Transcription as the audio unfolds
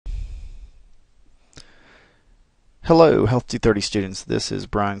Hello, Health 230 students. This is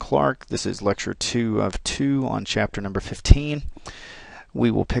Brian Clark. This is lecture 2 of 2 on chapter number 15.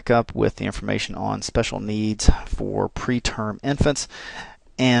 We will pick up with the information on special needs for preterm infants.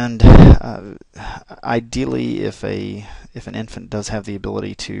 And ideally, if an infant does have the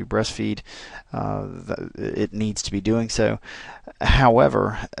ability to breastfeed, it needs to be doing so.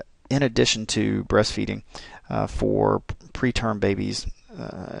 However, in addition to breastfeeding for preterm babies,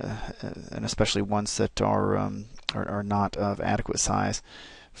 and especially ones that are not of adequate size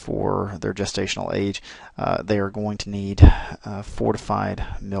for their gestational age, they are going to need fortified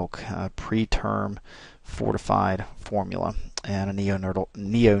milk, preterm fortified formula, and a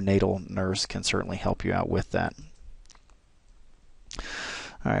neonatal nurse can certainly help you out with that.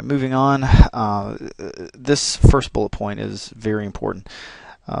 All right, moving on. This first bullet point is very important.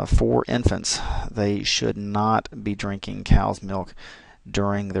 For infants, they should not be drinking cow's milk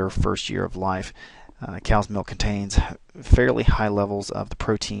during their first year of life. Cow's milk contains fairly high levels of the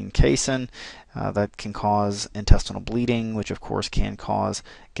protein casein that can cause intestinal bleeding, which of course can cause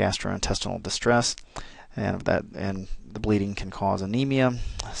gastrointestinal distress, and the bleeding can cause anemia.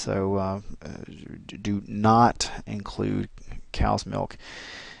 So do not include cow's milk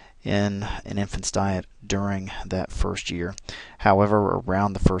in an infant's diet during that first year. However,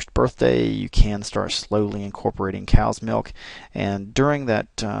 around the first birthday, you can start slowly incorporating cow's milk, and during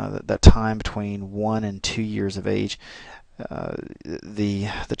that time between 1 and 2 years of age, the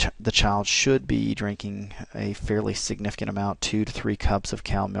child should be drinking a fairly significant amount, 2 to 3 cups of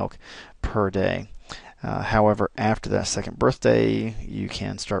cow milk per day. However, after that second birthday, you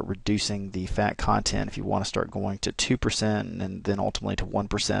can start reducing the fat content. If you want to start going to 2% and then ultimately to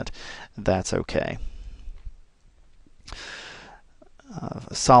 1%, that's okay.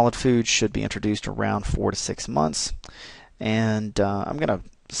 Solid food should be introduced around 4 to 6 months. And I'm going to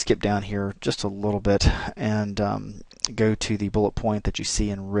skip down here just a little bit and go to the bullet point that you see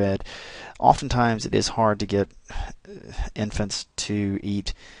in red. Oftentimes it is hard to get infants to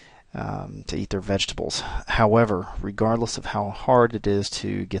eat their vegetables. However, regardless of how hard it is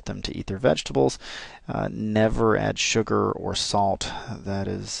to get them to eat their vegetables, never add sugar or salt. That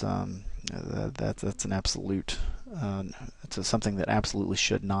is that's an absolute it's something that absolutely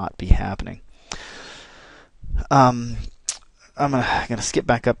should not be happening. I'm gonna skip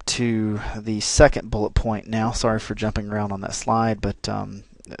back up to the second bullet point now. Sorry for jumping around on that slide, but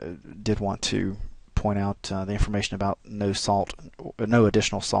did want to point out the information about no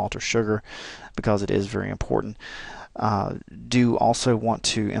additional salt or sugar, because it is very important. Do also want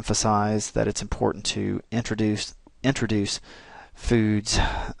to emphasize that it's important to introduce foods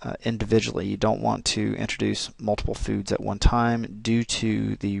individually. You don't want to introduce multiple foods at one time due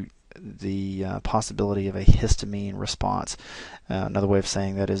to the possibility of a histamine response. Another way of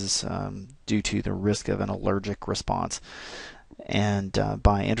saying that is due to the risk of an allergic response. And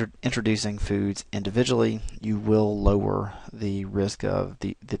by introducing foods individually, you will lower the risk of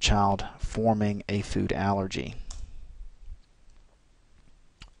the child forming a food allergy.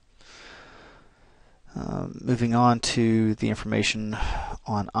 Moving on to the information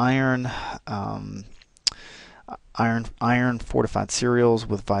on iron. Iron fortified cereals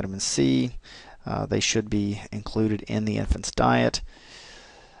with vitamin C. They should be included in the infant's diet.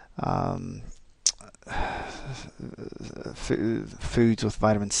 Foods with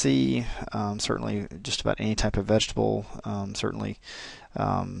vitamin C, certainly just about any type of vegetable, certainly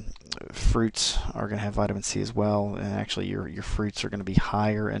fruits are going to have vitamin C as well, and actually your fruits are going to be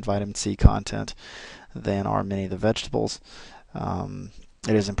higher in vitamin C content than are many of the vegetables.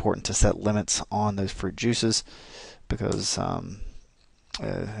 It is important to set limits on those fruit juices because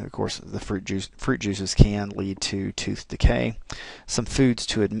of course, the fruit juices can lead to tooth decay. Some foods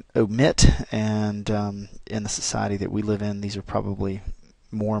to omit, and in the society that we live in, these are probably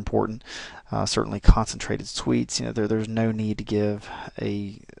more important. Certainly, concentrated sweets. There's no need to give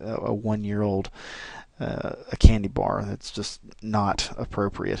a 1-year-old a candy bar. That's just not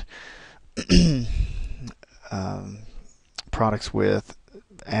appropriate. Products with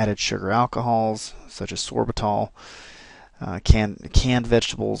added sugar alcohols, such as sorbitol. Canned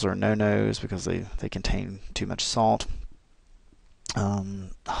vegetables are no-nos because they contain too much salt.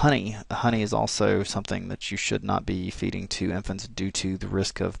 Honey is also something that you should not be feeding to infants due to the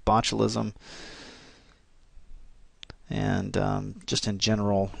risk of botulism. And just in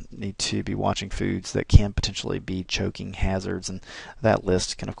general, need to be watching foods that can potentially be choking hazards, and that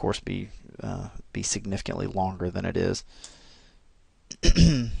list can of course be significantly longer than it is.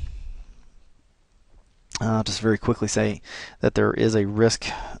 Just very quickly say that there is a risk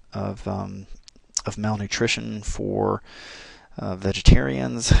of malnutrition for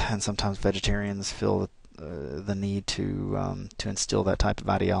vegetarians, and sometimes vegetarians feel the need to instill that type of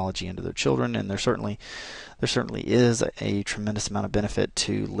ideology into their children, and there certainly is a tremendous amount of benefit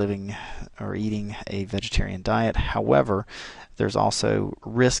to living or eating a vegetarian diet. However, there's also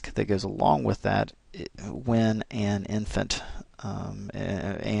risk that goes along with that when an infant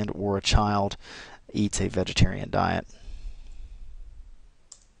and or a child eats a vegetarian diet.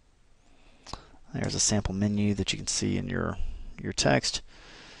 There's a sample menu that you can see in your text.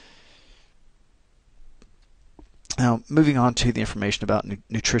 Now, moving on to the information about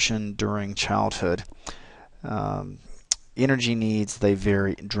nutrition during childhood. Energy needs, they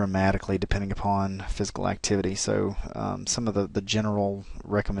vary dramatically depending upon physical activity. So some of the general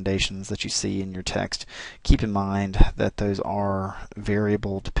recommendations that you see in your text, keep in mind that those are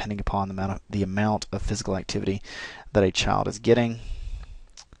variable depending upon the amount of physical activity that a child is getting.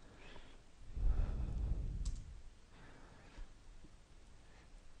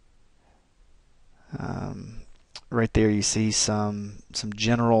 Right there you see some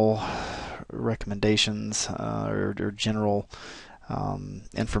general recommendations or general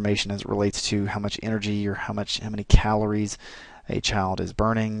information as it relates to how much energy or how many calories a child is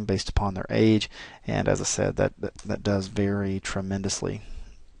burning based upon their age, and as I said, that does vary tremendously.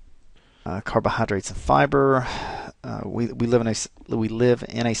 Carbohydrates and fiber. We live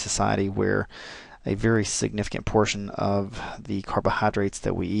in a society where a very significant portion of the carbohydrates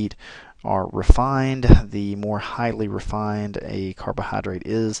that we eat are refined. The more highly refined a carbohydrate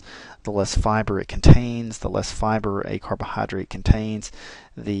is, the less fiber it contains. The less fiber a carbohydrate contains,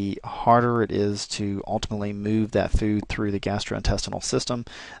 the harder it is to ultimately move that food through the gastrointestinal system.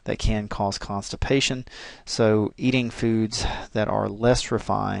 That can cause constipation. So eating foods that are less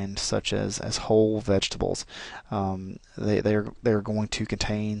refined, such as whole vegetables, they're going to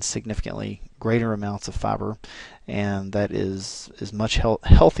contain significantly greater amounts of fiber, and that is much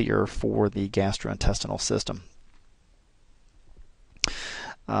healthier for the gastrointestinal system.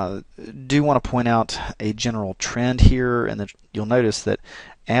 Do want to point out a general trend here, and that you'll notice that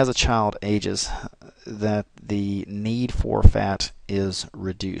as a child ages, that the need for fat is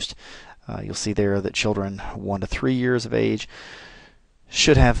reduced. You'll see there that children 1 to 3 years of age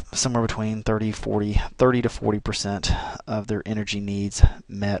should have somewhere between 30 to 40% of their energy needs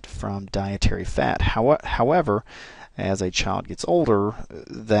met from dietary fat. However, as a child gets older,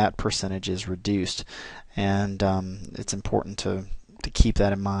 that percentage is reduced, and it's important to keep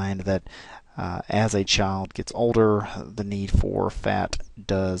that in mind, that as a child gets older, the need for fat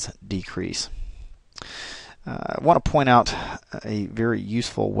does decrease. I want to point out a very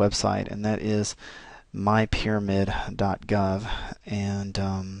useful website, and that is mypyramid.gov, and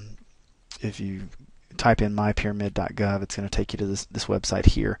if you type in mypyramid.gov, it's going to take you to this website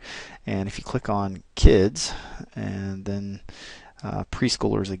here, and if you click on kids and then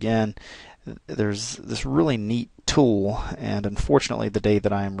preschoolers again, there's this really neat tool, and unfortunately the day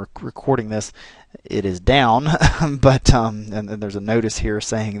that I am recording this, it is down, but and there's a notice here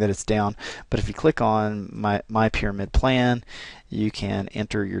saying that it's down. But if you click on my pyramid plan, you can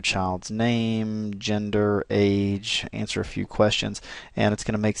enter your child's name, gender, age, answer a few questions, and it's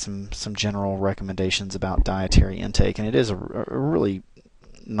going to make some general recommendations about dietary intake, and it is a really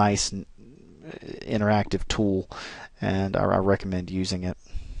nice interactive tool, and I recommend using it.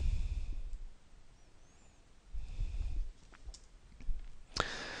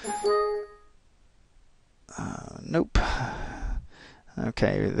 Nope.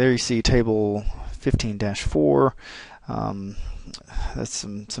 Okay, there you see table 15-4. That's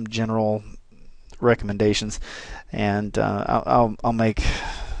some general recommendations, and I'll make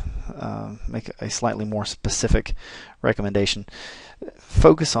a slightly more specific recommendation.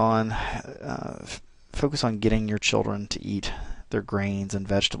 Focus on getting your children to eat their grains and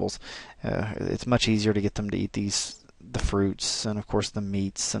vegetables. It's much easier to get them to eat the fruits, and of course the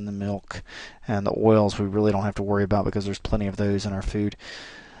meats and the milk and the oils we really don't have to worry about because there's plenty of those in our food.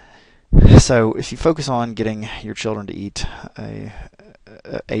 So if you focus on getting your children to eat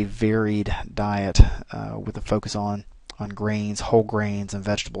a varied diet with a focus on grains, whole grains, and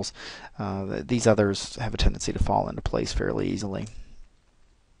vegetables, these others have a tendency to fall into place fairly easily.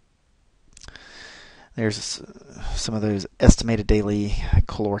 There's some of those estimated daily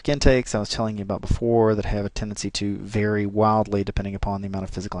caloric intakes I was telling you about before that have a tendency to vary wildly depending upon the amount of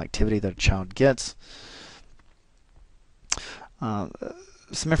physical activity that a child gets.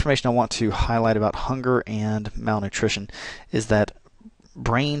 Some information I want to highlight about hunger and malnutrition is that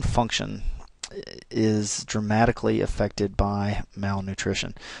brain function is dramatically affected by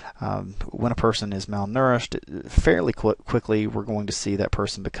malnutrition. When a person is malnourished, fairly quickly we're going to see that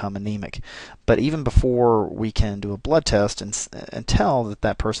person become anemic. But even before we can do a blood test and tell that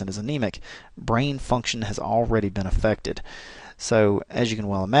that person is anemic, brain function has already been affected. So, as you can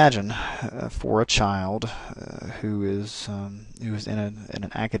well imagine, for a child who is in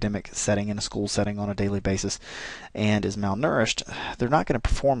an academic setting, in a school setting on a daily basis, and is malnourished, they're not going to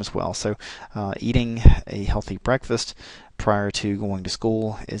perform as well. So, eating a healthy breakfast prior to going to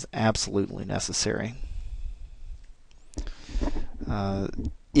school is absolutely necessary.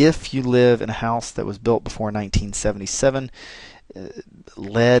 If you live in a house that was built before 1977,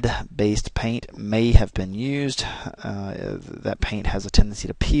 lead-based paint may have been used. That paint has a tendency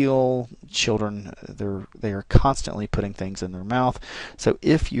to peel. Children, they are constantly putting things in their mouth. So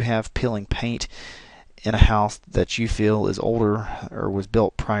if you have peeling paint in a house that you feel is older or was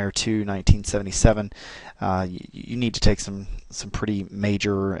built prior to 1977, you need to take some pretty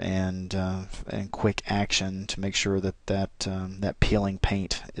major and quick action to make sure that peeling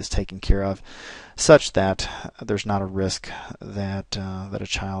paint is taken care of, such that there's not a risk that a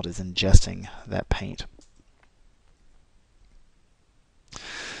child is ingesting that paint.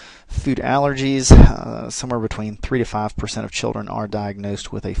 Food allergies, somewhere between 3 to 5% of children are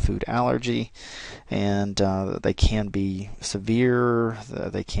diagnosed with a food allergy, and they can be severe.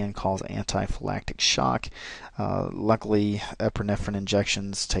 They can cause anaphylactic shock. Luckily, epinephrine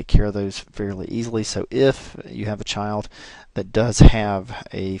injections take care of those fairly easily. So if you have a child that does have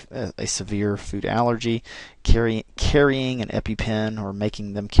a severe food allergy, carrying an EpiPen or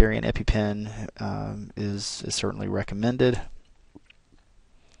making them carry an EpiPen is certainly recommended.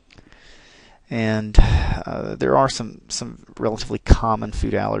 And there are some relatively common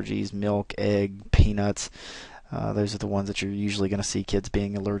food allergies: milk, egg, peanuts. Those are the ones that you're usually going to see kids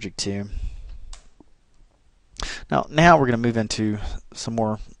being allergic to. Now we're going to move into some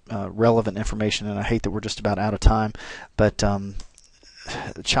more relevant information, and I hate that we're just about out of time, but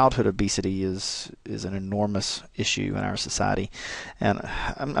childhood obesity is an enormous issue in our society, and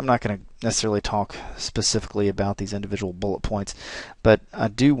I'm not going to necessarily talk specifically about these individual bullet points, but I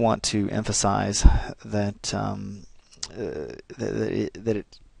do want to emphasize that that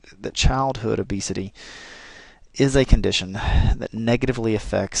childhood obesity is a condition that negatively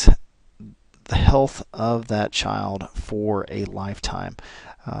affects the health of that child for a lifetime.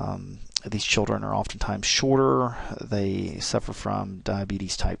 These children are oftentimes shorter. They suffer from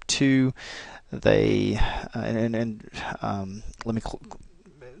diabetes type 2. Let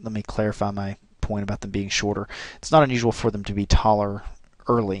me clarify my point about them being shorter. It's not unusual for them to be taller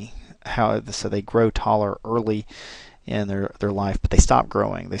early. So they grow taller early in their life, but they stop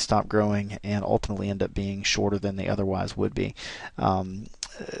growing. They stop growing and ultimately end up being shorter than they otherwise would be.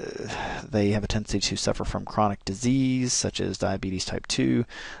 They have a tendency to suffer from chronic disease such as diabetes type 2,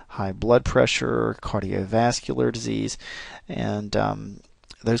 high blood pressure, cardiovascular disease, and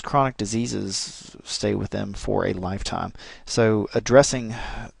those chronic diseases stay with them for a lifetime. So addressing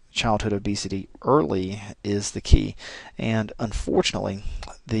childhood obesity early is the key, and unfortunately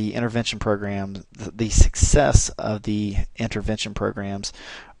the intervention programs, the success of the intervention programs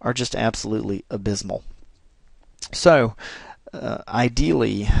are just absolutely abysmal. So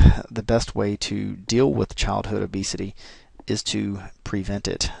ideally, the best way to deal with childhood obesity is to prevent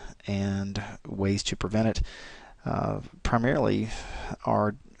it, and ways to prevent it primarily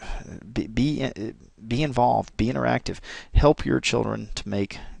are be involved, be interactive, help your children to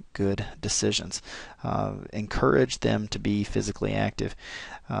make good decisions, encourage them to be physically active,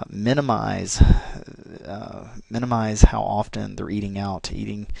 minimize how often they're eating out,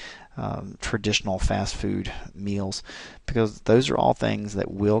 eating traditional fast food meals, because those are all things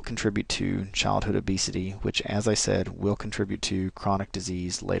that will contribute to childhood obesity, which, as I said, will contribute to chronic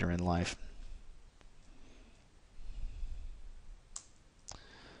disease later in life.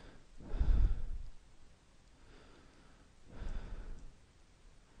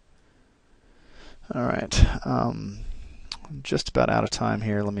 All right, I'm just about out of time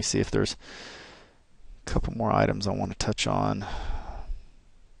here. Let me see if there's a couple more items I want to touch on.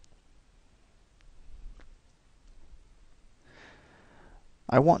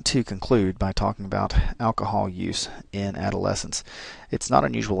 I want to conclude by talking about alcohol use in adolescence. It's not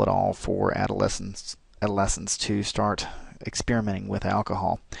unusual at all for adolescents to start experimenting with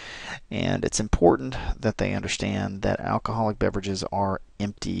alcohol, and it's important that they understand that alcoholic beverages are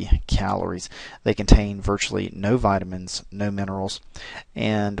empty calories. They contain virtually no vitamins, no minerals,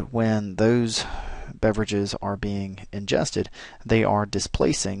 and when those beverages are being ingested, they are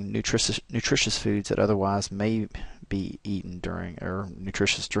displacing nutritious foods that otherwise may be eaten during, or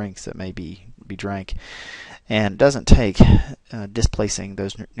nutritious drinks that may be be drank. And it doesn't take displacing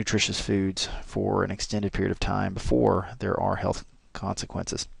those nutritious foods for an extended period of time before there are health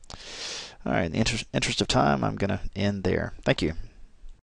consequences. All right, in the interest of time, I'm going to end there. Thank you.